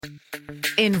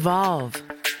Involve,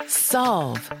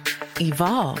 solve,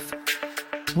 evolve.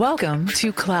 Welcome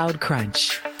to Cloud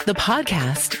Crunch, the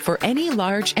podcast for any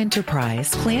large enterprise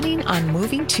planning on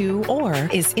moving to or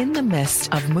is in the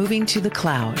midst of moving to the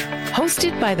cloud.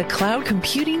 Hosted by the cloud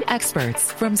computing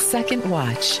experts from Second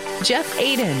Watch, Jeff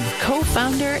Aden,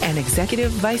 co-founder and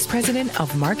executive vice president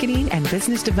of marketing and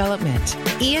business development,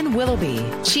 Ian Willoughby,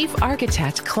 chief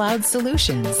architect cloud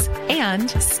solutions, and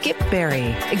Skip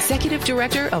Berry, executive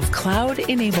director of cloud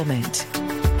enablement.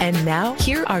 And now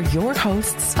here are your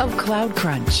hosts of Cloud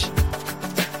Crunch.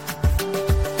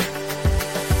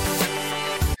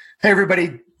 Hey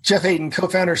everybody, Jeff Aden,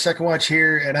 co-founder of Second Watch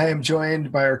here, and I am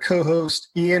joined by our co-host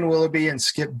Ian Willoughby and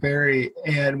Skip Berry,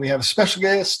 and we have a special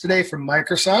guest today from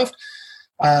Microsoft.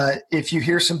 If you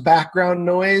hear some background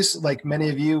noise, like many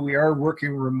of you, we are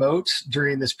working remote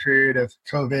during this period of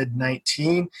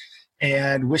COVID-19,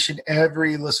 and wishing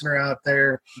every listener out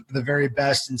there the very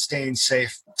best and staying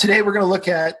safe. Today, we're going to look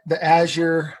at the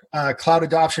Azure Cloud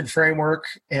Adoption Framework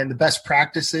and the best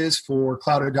practices for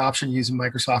cloud adoption using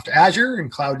Microsoft Azure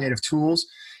and cloud-native tools,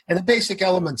 and the basic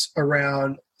elements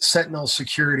around Sentinel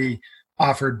security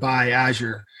offered by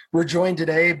Azure. We're joined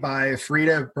today by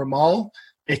Farida Bharmal,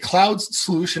 a cloud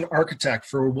solution architect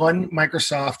for one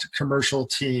Microsoft commercial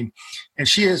team. And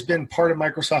she has been part of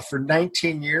Microsoft for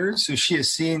 19 years, so she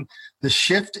has seen the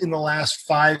shift in the last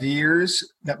 5 years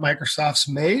that Microsoft's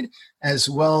made, as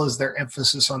well as their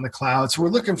emphasis on the cloud. So we're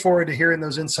looking forward to hearing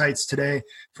those insights today,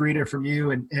 Farida, from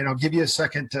you. And I'll give you a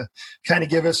second to kind of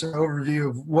give us an overview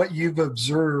of what you've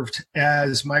observed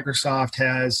as Microsoft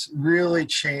has really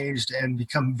changed and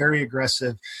become very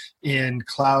aggressive in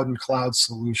cloud and cloud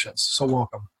solutions. So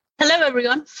welcome. Hello,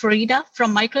 everyone. Farida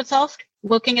from Microsoft,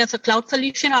 working as a cloud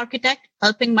solution architect,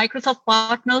 helping Microsoft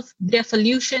partners with their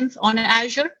solutions on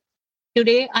Azure.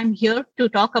 Today, I'm here to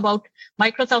talk about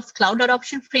Microsoft's cloud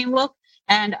adoption framework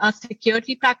and our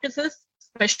security practices,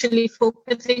 especially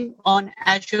focusing on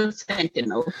Azure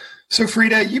Sentinel. So,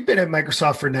 Farida, you've been at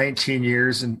Microsoft for 19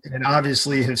 years and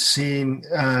obviously have seen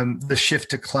the shift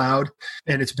to cloud,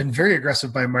 and it's been very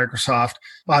aggressive by Microsoft.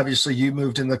 Obviously, you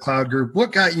moved in the cloud group.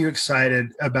 What got you excited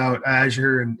about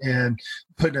Azure and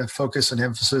putting a focus and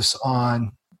emphasis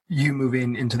on you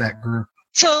moving into that group?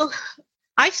 So,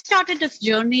 I started this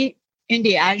journey in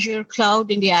the Azure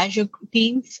cloud, in the Azure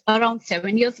teams around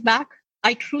 7 years back.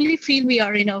 I truly feel we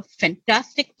are in a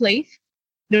fantastic place.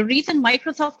 The reason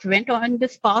Microsoft went on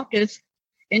this path is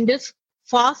in this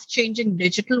fast changing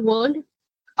digital world,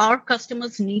 our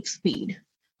customers need speed.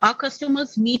 Our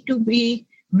customers need to be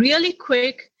really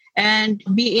quick and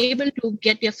be able to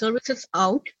get their services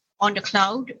out on the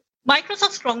cloud.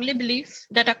 Microsoft strongly believes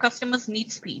that our customers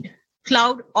need speed.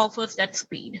 Cloud offers that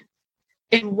speed.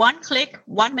 In one click,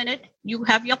 1 minute, you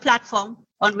have your platform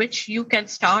on which you can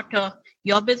start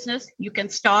your business. You can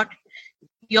start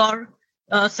your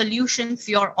solutions,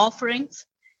 your offerings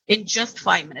in just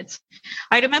 5 minutes.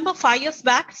 I remember 5 years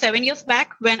back, 7 years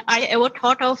back, when I ever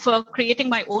thought of creating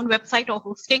my own website or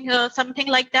hosting something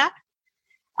like that.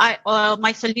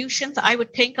 My solutions, I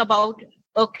would think about,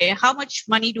 okay, how much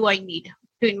money do I need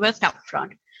to invest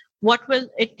upfront? What will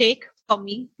it take for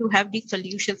me to have these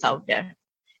solutions out there?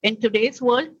 In today's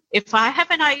world, if I have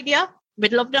an idea,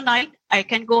 middle of the night, I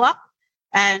can go up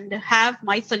and have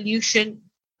my solution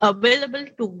available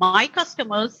to my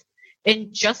customers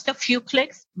in just a few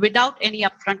clicks without any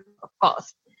upfront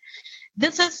cost.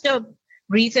 This is the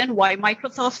reason why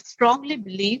Microsoft strongly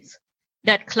believes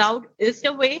that cloud is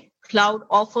the way. Cloud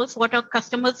offers what our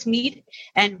customers need,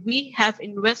 and we have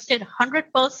invested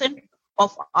 100%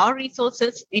 of our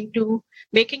resources into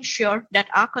making sure that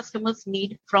our customers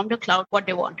need from the cloud what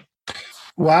they want.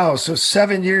 Wow. So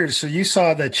 7 years. So you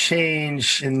saw the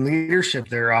change in leadership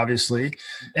there, obviously,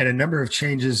 and a number of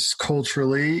changes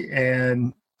culturally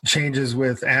and changes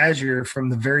with Azure from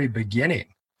the very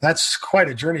beginning. That's quite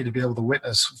a journey to be able to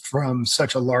witness from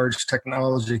such a large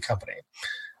technology company.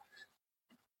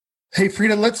 Hey,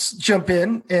 Farida, let's jump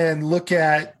in and look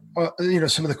at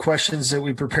some of the questions that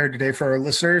we prepared today for our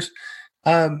listeners.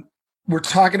 We're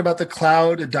talking about the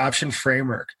cloud adoption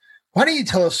framework. Why don't you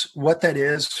tell us what that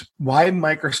is, why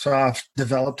Microsoft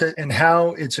developed it, and how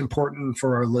it's important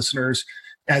for our listeners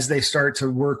as they start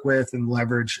to work with and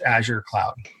leverage Azure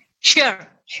Cloud? Sure.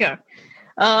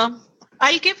 I'll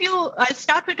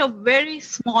start with a very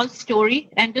small story,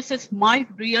 and this is my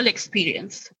real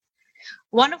experience.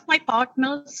 One of my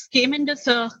partners came in this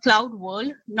cloud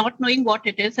world, not knowing what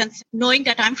it is, and knowing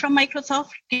that I'm from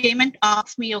Microsoft, came and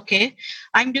asked me, okay,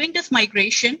 I'm doing this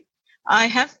migration. I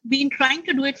have been trying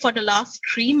to do it for the last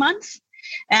 3 months,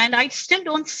 and I still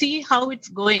don't see how it's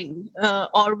going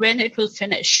or when it will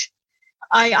finish.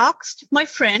 I asked my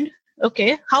friend,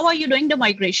 okay, how are you doing the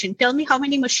migration? Tell me how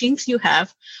many machines you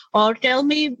have, or tell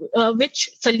me which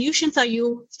solutions are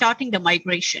you starting the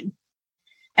migration?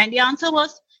 And the answer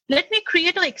was, let me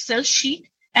create an Excel sheet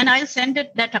and I'll send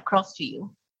that across to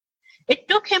you. It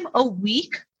took him a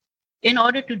week in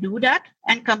order to do that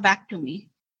and come back to me.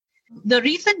 The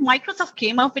reason Microsoft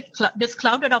came up with this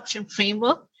cloud adoption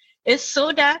framework is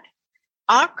so that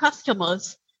our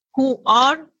customers who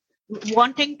are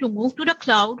wanting to move to the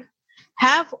cloud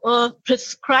have a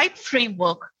prescribed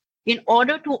framework in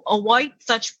order to avoid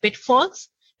such pitfalls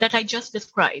that I just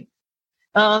described.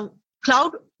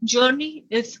 Cloud journey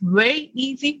is very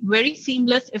easy, very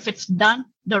seamless if it's done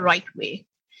the right way.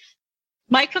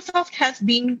 Microsoft has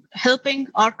been helping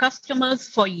our customers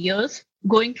for years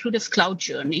going through this cloud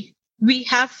journey. We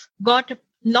have got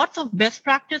lots of best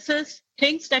practices,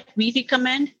 things that we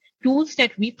recommend, tools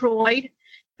that we provide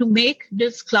to make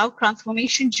this cloud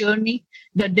transformation journey,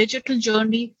 the digital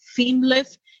journey,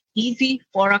 seamless, easy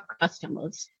for our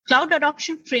customers. Cloud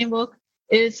adoption framework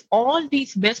is all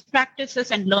these best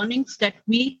practices and learnings that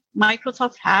we,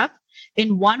 Microsoft, have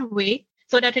in one way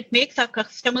so that it makes our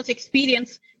customers'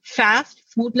 experience fast,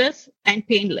 smoothless, and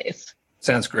painless.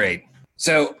 Sounds great.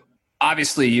 So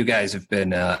obviously you guys have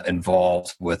been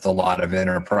involved with a lot of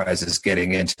enterprises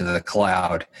getting into the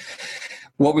cloud.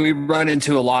 What we run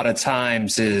into a lot of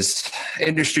times is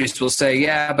industries will say,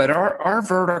 yeah, but our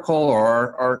vertical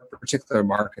or our particular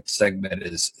market segment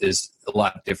is a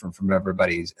lot different from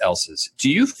everybody else's. Do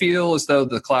you feel as though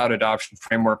the cloud adoption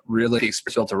framework really is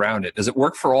built around it? Does it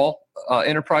work for all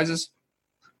enterprises?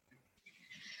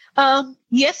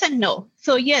 Yes and no.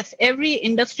 So yes, every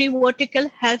industry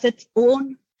vertical has its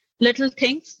own little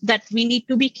things that we need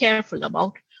to be careful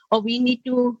about or we need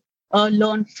to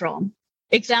learn from.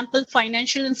 Example,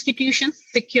 financial institutions,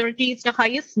 security is the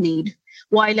highest need,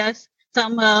 while as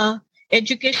some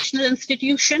educational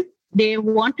institution, they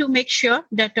want to make sure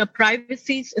that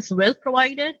privacy is well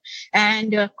provided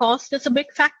and cost is a big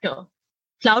factor.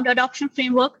 Cloud adoption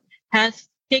framework has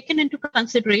taken into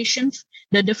considerations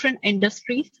the different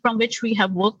industries from which we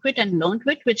have worked with and learned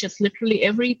with, which is literally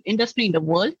every industry in the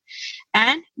world.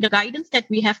 And the guidance that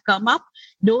we have come up,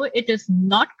 though it is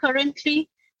not currently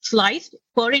sliced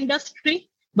per industry,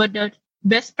 but the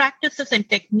best practices and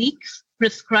techniques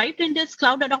prescribed in this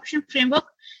cloud adoption framework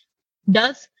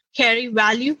does carry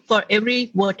value for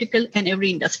every vertical and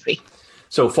every industry.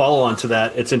 So follow on to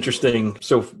that, it's interesting.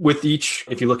 So with each,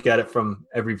 if you look at it from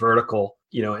every vertical,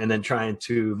 and then trying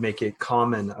to make it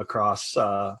common across,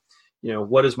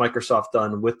 what has Microsoft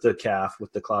done with the CAF,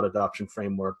 with the cloud adoption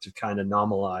framework to kind of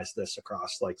normalize this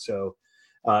across,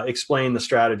 explain the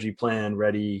strategy, plan,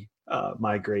 ready,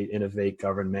 migrate, innovate,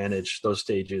 govern, manage, those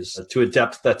stages to a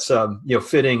depth that's,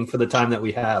 fitting for the time that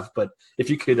we have. But if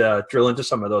you could drill into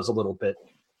some of those a little bit,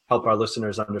 help our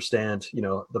listeners understand,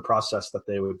 the process that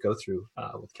they would go through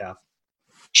with CAF.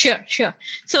 Sure.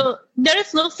 So there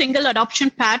is no single adoption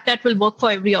path that will work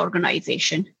for every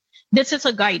organization. This is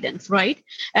a guidance, right?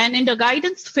 And in the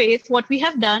guidance phase, what we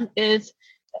have done is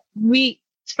we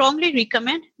strongly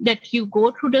recommend that you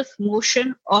go through this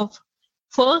motion of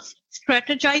first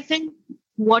strategizing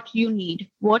what you need.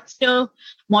 What's the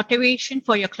motivation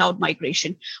for your cloud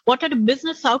migration? What are the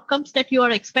business outcomes that you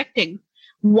are expecting?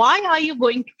 Why are you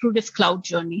going through this cloud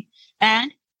journey?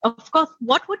 And of course,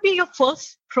 what would be your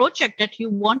first project that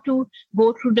you want to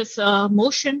go through this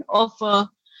motion of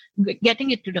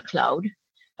getting it to the cloud?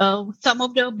 Some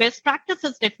of the best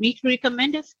practices that we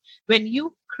recommend is when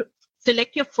you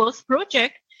select your first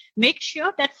project, make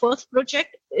sure that first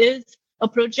project is a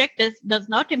project that does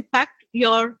not impact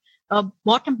your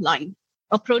bottom line,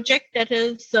 a project that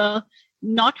is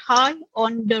not high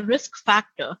on the risk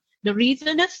factor. The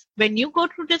reason is when you go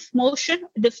through this motion,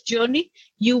 this journey,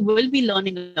 you will be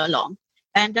learning along.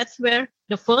 And that's where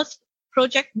the first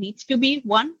project needs to be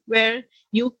one where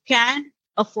you can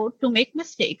afford to make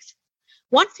mistakes.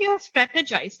 Once you have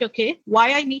strategized, okay,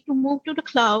 why I need to move to the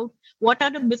cloud, what are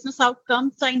the business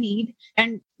outcomes I need,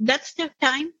 and that's the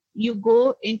time you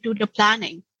go into the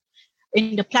planning.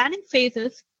 In the planning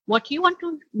phases, what you want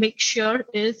to make sure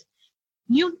is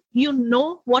you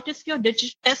know what is your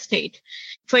digital estate.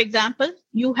 For example,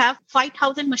 you have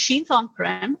 5,000 machines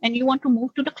on-prem and you want to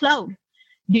move to the cloud.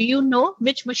 Do you know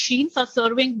which machines are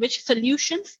serving which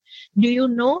solutions? Do you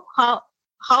know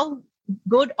how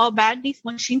good or bad these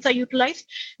machines are utilized?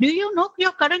 Do you know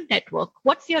your current network?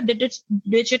 What's your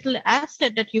digital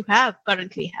asset that you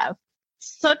currently have?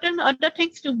 Certain other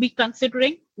things to be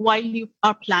considering while you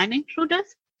are planning through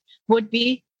this would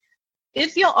be,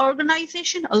 is your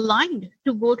organization aligned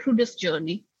to go through this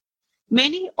journey?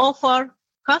 Many of our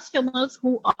customers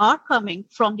who are coming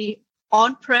from the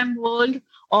on-prem world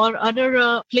or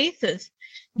other places,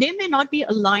 they may not be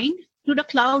aligned to the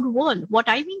cloud world. What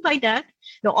I mean by that,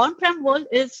 the on-prem world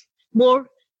is more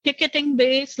ticketing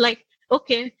based, like,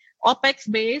 okay,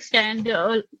 OPEX based, and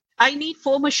I need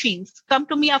 4 machines. Come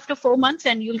to me after 4 months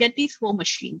and you'll get these 4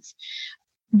 machines.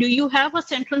 Do you have a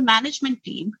central management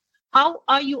team? How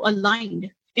are you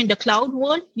aligned? In the cloud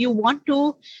world, you want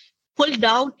to pull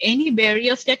down any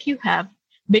barriers that you have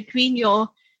between your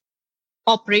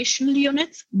operational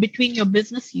units, between your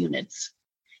business units,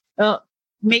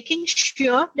 making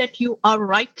sure that you are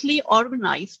rightly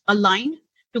organized, aligned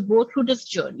to go through this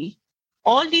journey.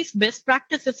 All these best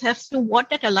practices have to what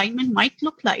that alignment might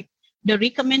look like. The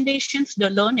recommendations, the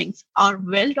learnings are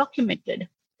well documented.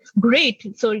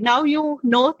 Great. So now you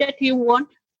know that you want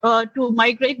to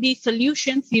migrate these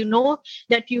solutions. You know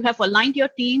that you have aligned your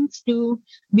teams to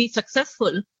be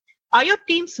successful. Are your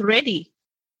teams ready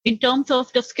in terms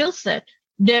of the skill set?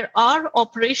 There are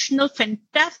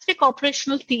fantastic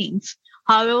operational teams.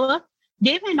 However,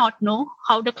 they may not know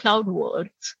how the cloud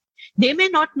works. They may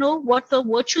not know what's a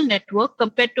virtual network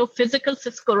compared to a physical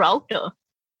Cisco router.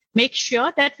 Make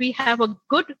sure that we have a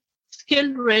good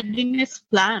skill readiness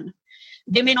plan.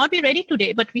 They may not be ready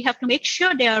today, but we have to make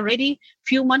sure they are ready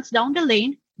few months down the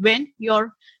lane when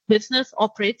your business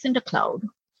operates in the cloud.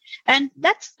 And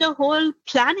that's the whole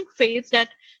planning phase, that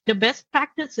the best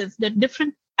practices, the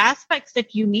different aspects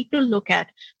that you need to look at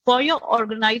for your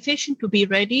organization to be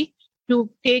ready to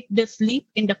take this leap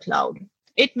in the cloud.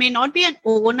 It may not be an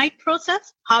overnight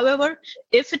process. However,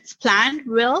 if it's planned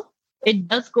well, it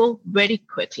does go very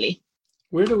quickly.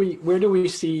 Where do we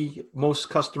see most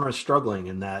customers struggling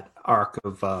in that arc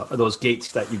of those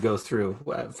gates that you go through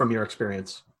from your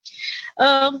experience?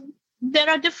 There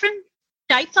are different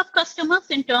types of customers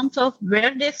in terms of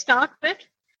where they start with.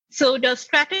 So the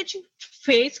strategy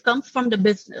phase comes from the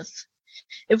business.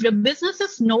 If the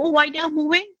businesses know why they are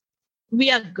moving,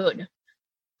 we are good.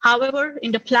 However,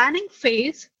 in the planning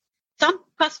phase, some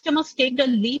customers take the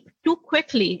leap too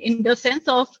quickly in the sense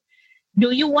of,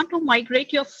 do you want to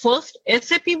migrate your first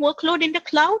SAP workload in the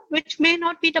cloud, which may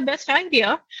not be the best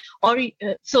idea? Or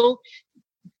so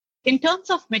in terms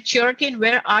of maturity and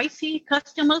where I see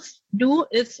customers do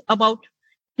is about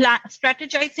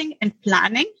strategizing and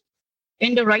planning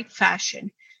in the right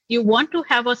fashion. You want to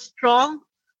have a strong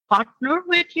partner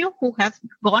with you who has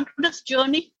gone through this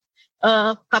journey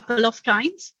a couple of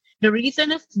times. The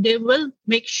reason is they will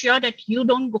make sure that you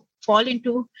don't fall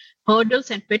into hurdles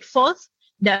and pitfalls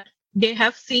that they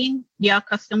have seen their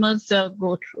customers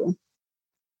go through.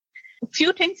 A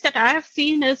few things that I have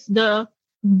seen is the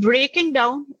breaking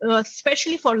down,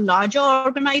 especially for larger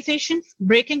organizations,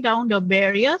 breaking down the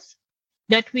barriers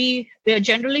that we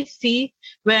generally see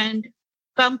when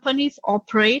companies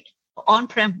operate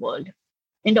on-prem world.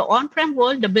 In the on-prem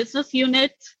world, the business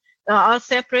units are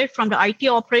separate from the IT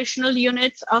operational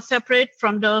units, are separate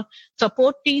from the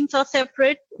support teams, are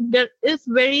separate. There is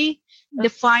very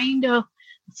defined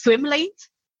swim lanes.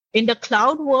 In the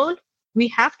cloud world, we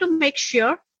have to make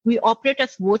sure we operate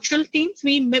as virtual teams.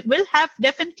 We will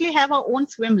definitely have our own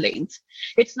swim lanes.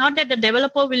 It's not that the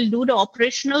developer will do the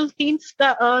operational team's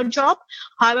job.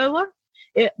 However,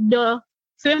 the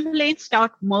swim lanes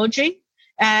start merging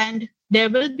and there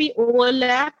will be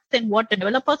overlaps in what the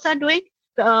developers are doing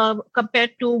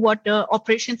compared to what the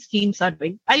operations teams are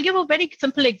doing. I'll give a very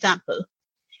simple example.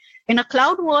 In a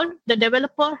cloud world, the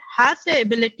developer has the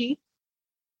ability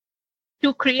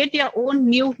to create their own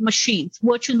new machines,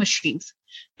 virtual machines,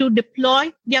 to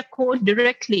deploy their code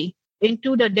directly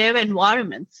into the dev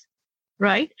environments,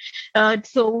 right?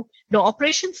 So the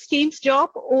operations team's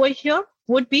job over here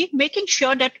would be making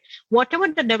sure that whatever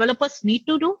the developers need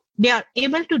to do, they are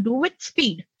able to do with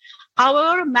speed.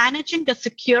 However, managing the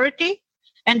security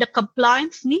and the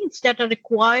compliance needs that are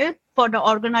required for the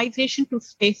organization to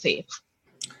stay safe.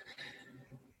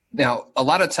 Now, a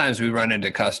lot of times we run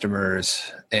into customers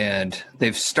and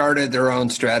they've started their own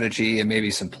strategy and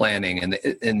maybe some planning,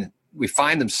 and we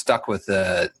find them stuck with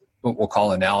what we'll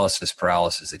call analysis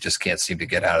paralysis. They just can't seem to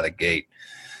get out of the gate.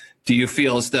 Do you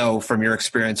feel as though, from your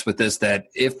experience with this, that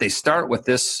if they start with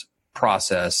this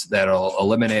process, that'll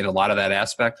eliminate a lot of that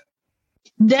aspect?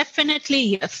 Definitely,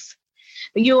 yes.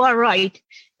 You are right.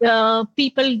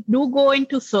 People do go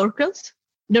into circles.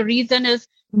 The reason is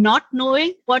not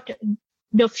knowing what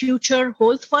the future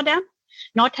holds for them,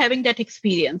 not having that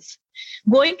experience.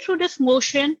 Going through this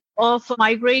motion of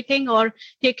migrating or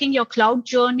taking your cloud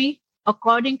journey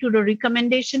according to the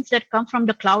recommendations that come from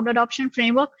the cloud adoption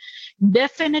framework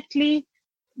definitely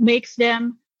makes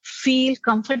them feel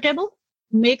comfortable,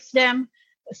 makes them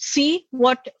see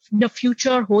what the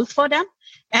future holds for them,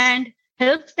 and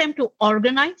helps them to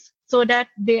organize so that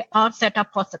they are set up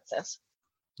for success.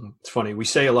 It's funny. We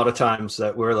say a lot of times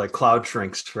that we're like cloud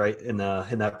shrinks, right? In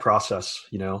that process,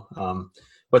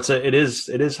 but it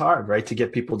is hard, right? To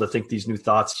get people to think these new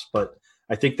thoughts. But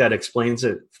I think that explains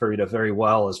it, Farida, very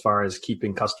well as far as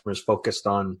keeping customers focused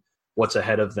on what's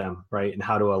ahead of them, right? And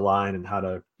how to align and how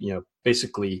to,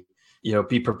 basically,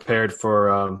 be prepared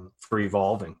for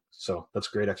evolving. So that's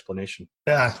a great explanation.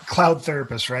 Yeah, cloud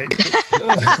therapist, right?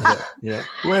 Yeah.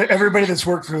 Everybody that's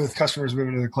worked with customers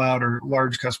moving to the cloud or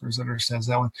large customers understands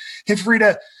that one. Hey,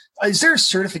 Farida, is there a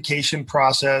certification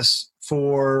process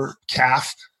for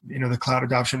CAF, the Cloud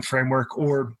Adoption Framework,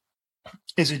 or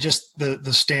is it just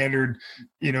the standard,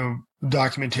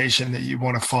 documentation that you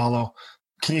want to follow?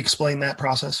 Can you explain that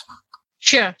process?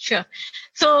 Sure.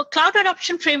 So Cloud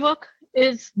Adoption Framework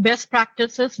is best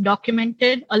practices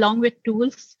documented along with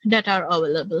tools that are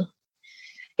available.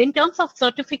 In terms of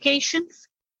certifications,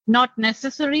 not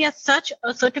necessary as such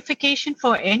a certification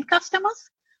for end customers.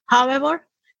 However,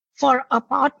 for our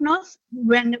partners,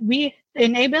 when we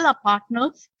enable our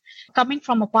partners coming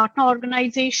from a partner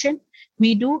organization,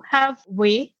 we do have a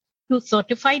way to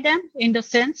certify them in the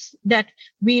sense that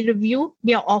we review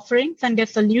their offerings and their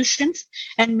solutions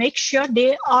and make sure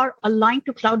they are aligned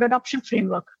to Cloud Adoption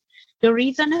Framework. The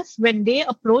reason is when they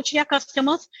approach their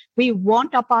customers, we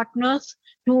want our partners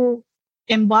to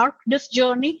embark this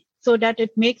journey so that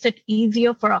it makes it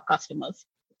easier for our customers.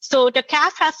 So the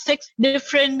CAF has 6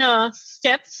 different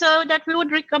steps that we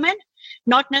would recommend.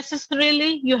 Not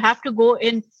necessarily you have to go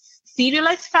in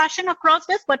serialized fashion across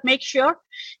this, but make sure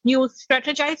you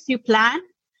strategize, you plan.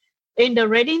 In the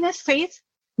readiness phase,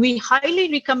 we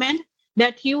highly recommend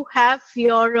that you have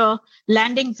your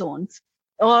landing zones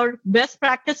or best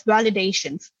practice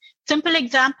validations. Simple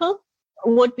example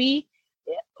would be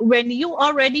when you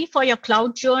are ready for your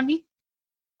cloud journey,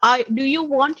 do you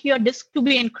want your disk to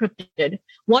be encrypted?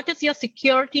 What is your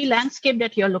security landscape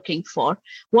that you're looking for?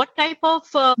 What type of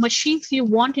machines you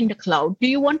want in the cloud? Do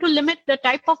you want to limit the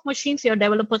type of machines your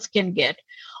developers can get?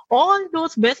 All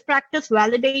those best practice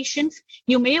validations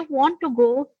you may want to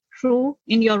go through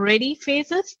in your ready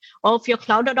phases of your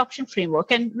Cloud Adoption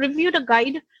Framework and review the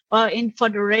guide for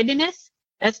the readiness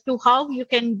as to how you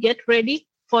can get ready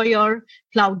for your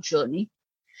cloud journey.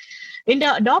 In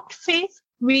the adopt phase,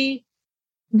 we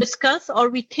discuss or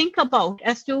we think about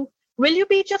as to, will you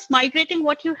be just migrating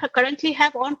what you currently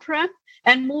have on-prem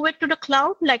and move it to the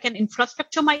cloud like an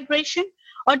infrastructure migration?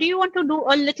 Or do you want to do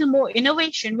a little more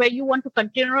innovation where you want to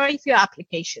containerize your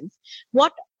applications?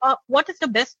 What is the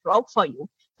best route for you?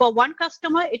 For one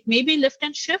customer, it may be lift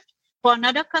and shift. For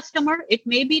another customer, it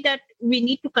may be that we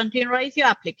need to containerize your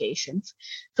applications.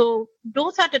 So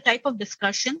those are the type of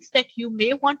discussions that you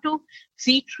may want to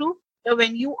see through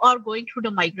when you are going through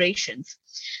the migrations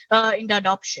in the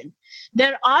adoption.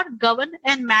 There are govern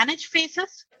and manage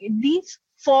phases. These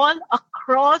fall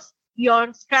across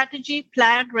your strategy,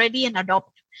 plan, ready, and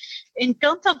adopt. In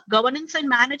terms of governance and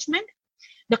management,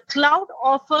 the cloud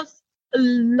offers a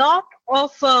lot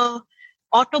of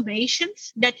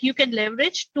automations that you can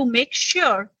leverage to make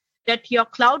sure that your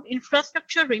cloud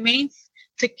infrastructure remains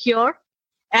secure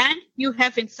and you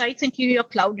have insights into your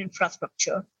cloud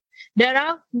infrastructure. There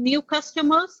are new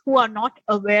customers who are not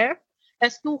aware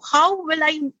as to how will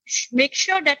I make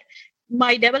sure that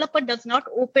my developer does not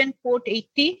open port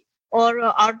 80 or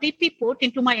RDP port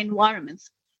into my environments.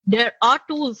 There are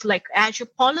tools like Azure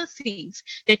policies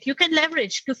that you can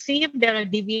leverage to see if there are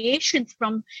deviations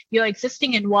from your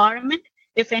existing environment.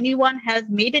 If anyone has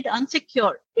made it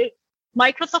unsecure,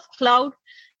 Microsoft Cloud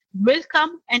will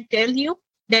come and tell you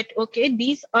that, okay,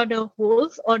 these are the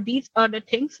holes or these are the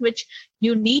things which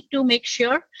you need to make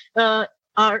sure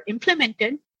are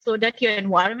implemented so that your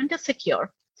environment is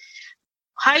secure.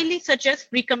 Highly suggest,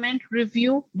 recommend,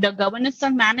 review the governance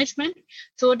and management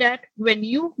so that when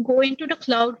you go into the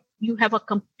cloud, you have a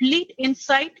complete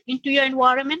insight into your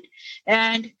environment.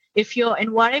 And if your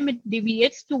environment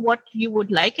deviates to what you would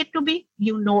like it to be,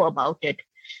 you know about it.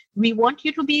 We want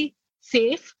you to be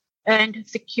safe and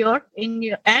secure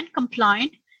and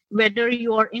compliant, whether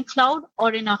you are in cloud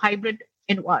or in a hybrid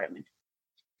environment.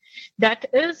 That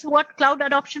is what Cloud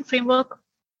Adoption Framework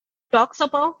talks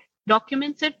about,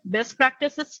 documents it, best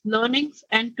practices, learnings,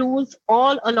 and tools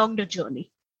all along the journey.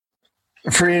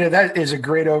 Farida, that is a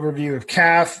great overview of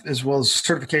CAF as well as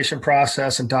certification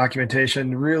process and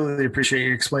documentation. Really appreciate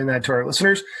you explaining that to our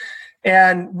listeners.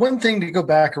 And one thing to go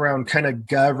back around kind of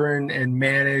govern and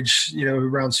manage,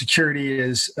 around security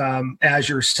is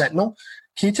Azure Sentinel.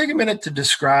 Can you take a minute to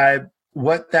describe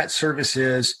what that service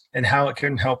is and how it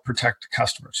can help protect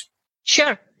customers?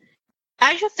 Sure.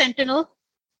 Azure Sentinel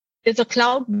is a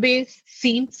cloud-based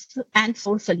SIEM and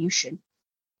SOAR solution.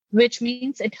 which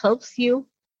means it helps you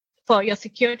for your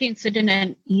security incident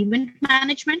and event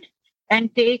management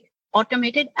and take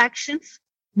automated actions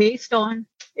based on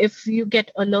if you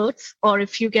get alerts or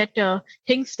if you get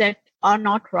things that are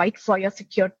not right for your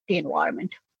security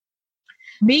environment.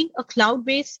 Being a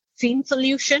cloud-based SIEM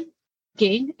solution,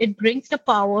 again, it brings the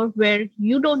power where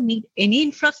you don't need any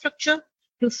infrastructure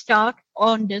to start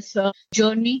on this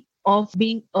journey of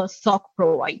being a SOC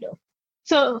provider.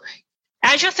 So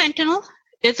Azure Sentinel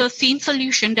is a SIEM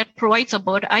solution that provides a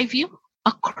bird's eye view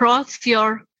across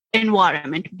your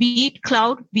environment, be it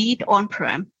cloud, be it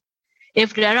on-prem.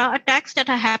 If there are attacks that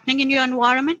are happening in your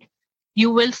environment,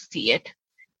 you will see it.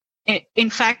 In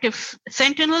fact, if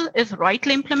Sentinel is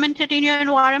rightly implemented in your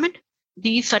environment,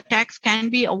 these attacks can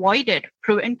be avoided,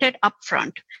 prevented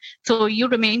upfront. So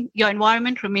your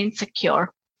environment remains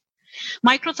secure.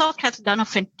 Microsoft has done a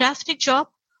fantastic job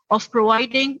of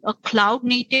providing a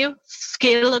cloud-native,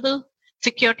 scalable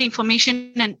security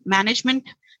information and management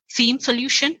SIEM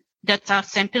solution. That's our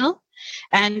Sentinel.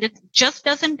 And it just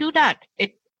doesn't do that.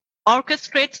 It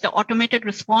orchestrates the automated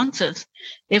responses.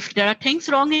 If there are things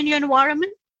wrong in your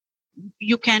environment,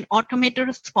 you can automate the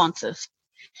responses.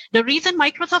 The reason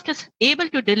Microsoft is able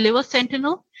to deliver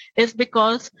Sentinel is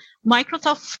because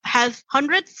Microsoft has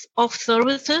hundreds of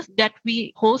services that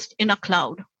we host in a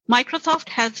cloud. Microsoft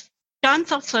has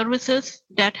tons of services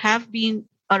that have been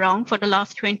around for the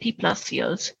last 20 plus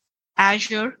years.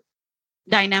 Azure,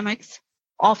 Dynamics,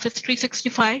 Office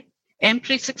 365,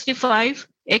 M365,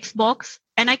 Xbox,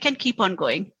 and I can keep on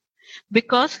going.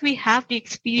 Because we have the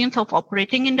experience of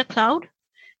operating in the cloud,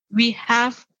 we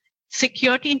have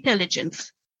security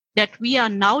intelligence that we are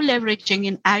now leveraging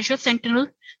in Azure Sentinel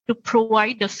to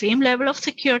provide the same level of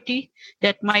security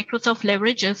that Microsoft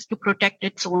leverages to protect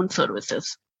its own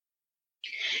services.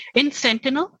 In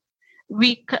Sentinel,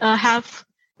 we have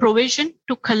provision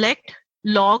to collect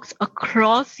logs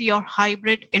across your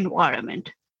hybrid environment,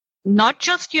 not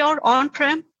just your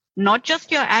on-prem, not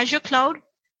just your Azure cloud.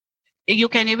 You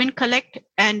can even collect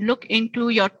and look into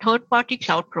your third-party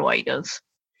cloud providers.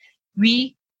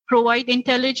 We provide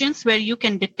intelligence where you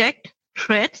can detect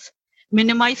threats,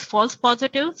 minimize false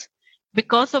positives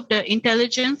because of the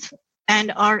intelligence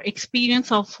and our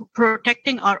experience of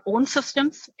protecting our own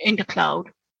systems in the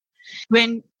cloud.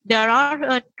 When there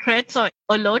are threats or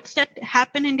alerts that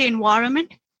happen in the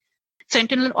environment,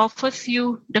 Sentinel offers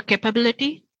you the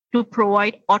capability to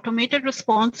provide automated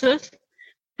responses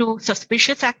to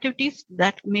suspicious activities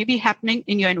that may be happening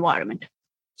in your environment.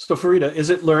 So Farida,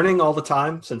 is it learning all the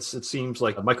time, since it seems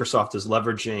like Microsoft is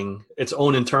leveraging its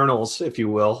own internals, if you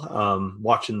will,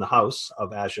 watching the house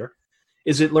of Azure?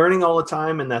 Is it learning all the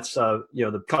time, and that's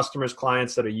the customers,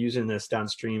 clients that are using this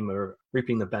downstream are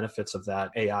reaping the benefits of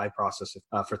that AI process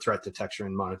for threat detection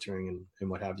and monitoring and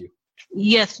what have you?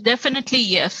 Yes, definitely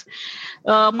yes.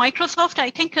 Microsoft, I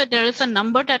think there is a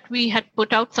number that we had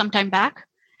put out some time back.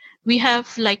 We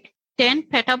have like 10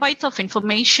 petabytes of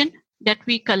information that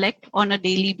we collect on a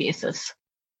daily basis.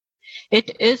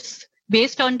 It is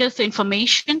based on this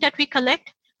information that we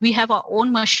collect. We have our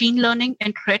own machine learning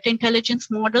and threat intelligence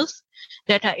models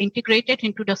that are integrated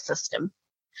into the system.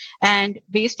 And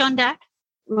based on that,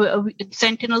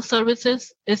 Sentinel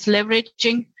Services is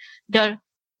leveraging the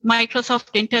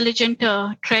Microsoft Intelligent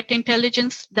Threat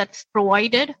Intelligence that's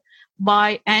provided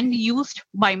by and used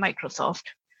by Microsoft.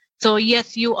 So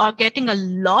yes, you are getting a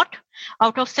lot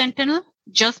out of Sentinel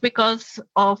just because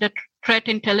of the threat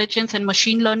intelligence and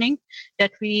machine learning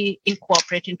that we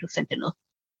incorporate into Sentinel.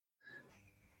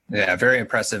 Yeah, very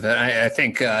impressive. And I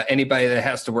think anybody that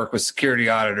has to work with security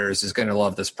auditors is going to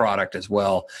love this product as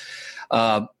well.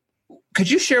 Could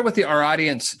you share with our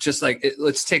audience,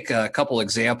 let's take a couple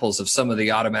examples of some of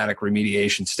the automatic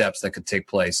remediation steps that could take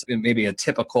place, maybe a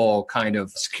typical kind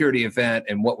of security event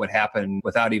and what would happen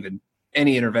without even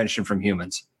any intervention from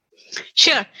humans?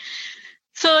 Sure.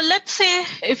 So let's say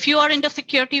if you are in the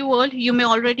security world, you may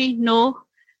already know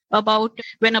about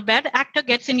when a bad actor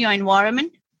gets in your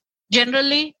environment.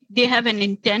 Generally, they have an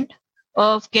intent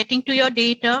of getting to your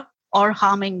data or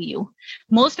harming you.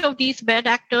 Most of these bad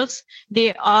actors,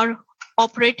 they are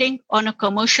operating on a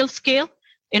commercial scale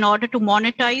in order to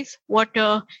monetize what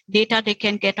data they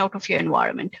can get out of your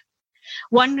environment.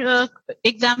 One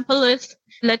example is,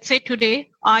 let's say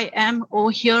today I am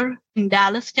over here in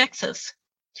Dallas, Texas,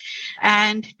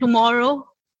 and tomorrow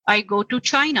I go to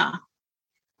China,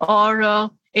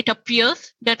 or it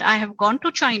appears that I have gone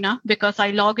to China because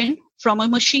I log in from a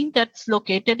machine that's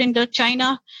located in the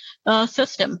China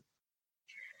system.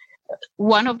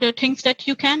 One of the things that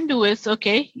you can do is,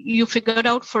 you figured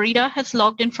out Farida has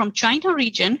logged in from China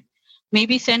region,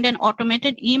 maybe send an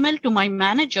automated email to my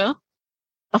manager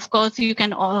Of course, you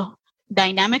can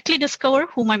dynamically discover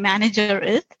who my manager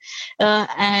is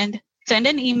and send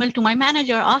an email to my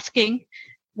manager asking,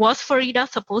 was Farida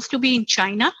supposed to be in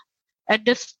China at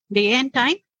this day and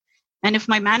time? And if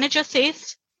my manager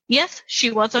says, yes,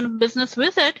 she was on a business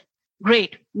visit,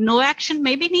 great, no action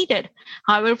may be needed.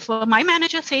 However, if my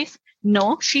manager says,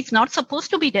 no, she's not supposed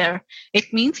to be there,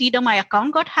 it means either my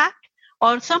account got hacked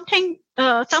or something,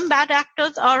 some bad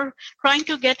actors are trying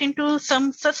to get into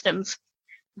some systems.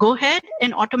 Go ahead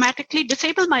and automatically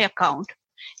disable my account.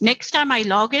 Next time I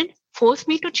log in, force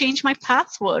me to change my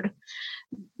password.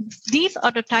 These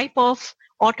are the type of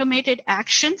automated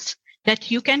actions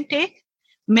that you can take.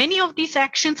 Many of these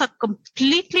actions are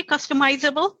completely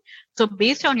customizable. So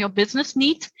based on your business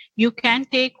needs, you can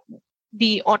take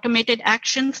the automated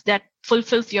actions that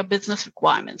fulfills your business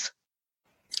requirements.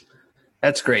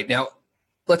 That's great. Now,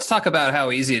 let's talk about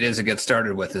how easy it is to get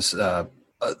started with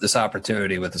this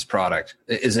opportunity with this product.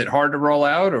 Is it hard to roll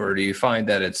out, or do you find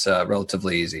that it's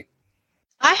relatively easy?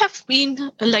 I have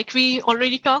been, like we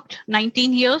already talked,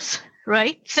 19 years,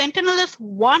 right? Sentinel is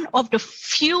one of the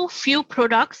few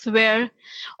products where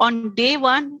on day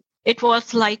one, it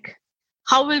was like,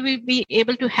 how will we be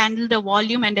able to handle the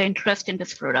volume and the interest in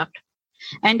this product?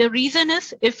 And the reason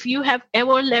is, if you have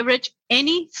ever leveraged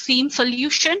any SIEM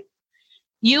solution,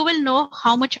 you will know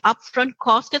how much upfront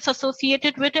cost is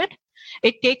associated with it.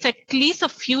 It takes at least a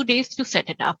few days to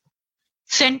set it up.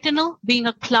 Sentinel, being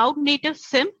a cloud native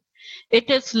SIEM, it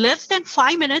is less than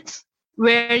 5 minutes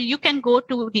where you can go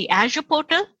to the Azure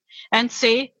portal and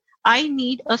say, I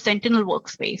need a Sentinel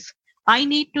workspace. I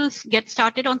need to get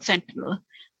started on Sentinel.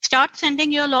 Start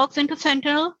sending your logs into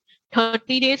Sentinel.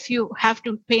 30 days, you have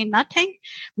to pay nothing.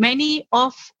 Many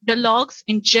of the logs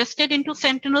ingested into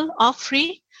Sentinel are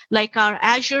free, like our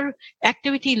Azure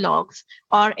activity logs,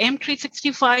 our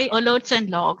M365 alerts and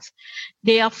logs.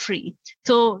 They are free.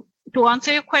 So to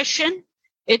answer your question,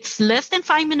 it's less than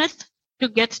 5 minutes to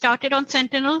get started on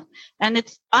Sentinel, and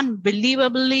it's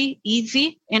unbelievably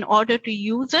easy in order to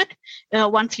use it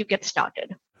once you get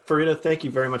started. Farida, thank you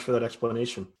very much for that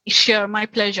explanation. Sure, my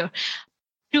pleasure.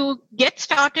 To get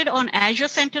started on Azure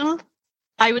Sentinel,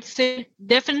 I would say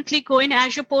definitely go in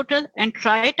Azure portal and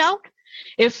try it out.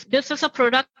 If this is a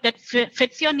product that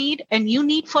fits your need and you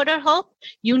need further help,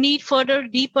 you need further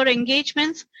deeper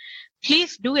engagements,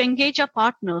 please do engage our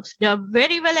partners. They are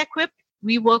very well equipped.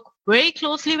 We work very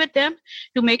closely with them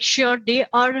to make sure they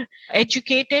are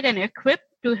educated and equipped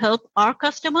to help our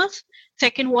customers.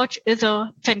 SecondWatch is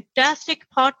a fantastic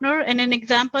partner and an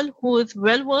example who is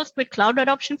well-versed with cloud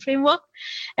adoption framework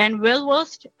and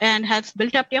well-versed and has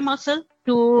built up their muscle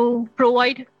to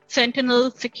provide Sentinel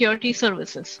security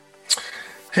services.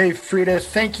 Hey, Farida,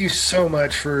 thank you so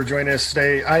much for joining us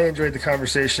today. I enjoyed the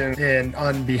conversation, and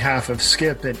on behalf of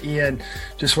Skip and Ian,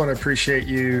 just want to appreciate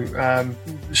you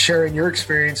sharing your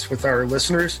experience with our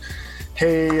listeners.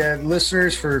 Hey,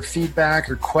 listeners, for feedback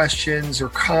or questions or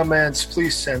comments,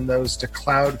 please send those to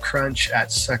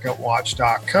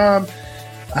cloudcrunch@secondwatch.com.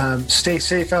 Stay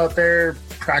safe out there,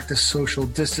 practice social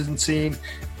distancing,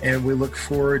 and we look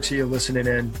forward to you listening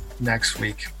in next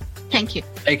week. Thank you.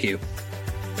 Thank you.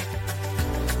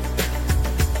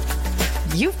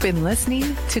 You've been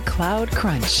listening to Cloud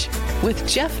Crunch with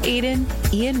Jeff Aiden,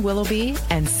 Ian Willoughby,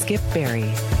 and Skip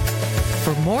Berry.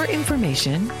 For more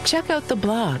information, check out the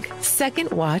blog,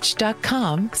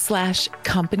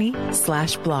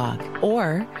 secondwatch.com/company/blog,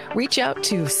 or reach out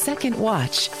to Second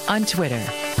Watch on Twitter.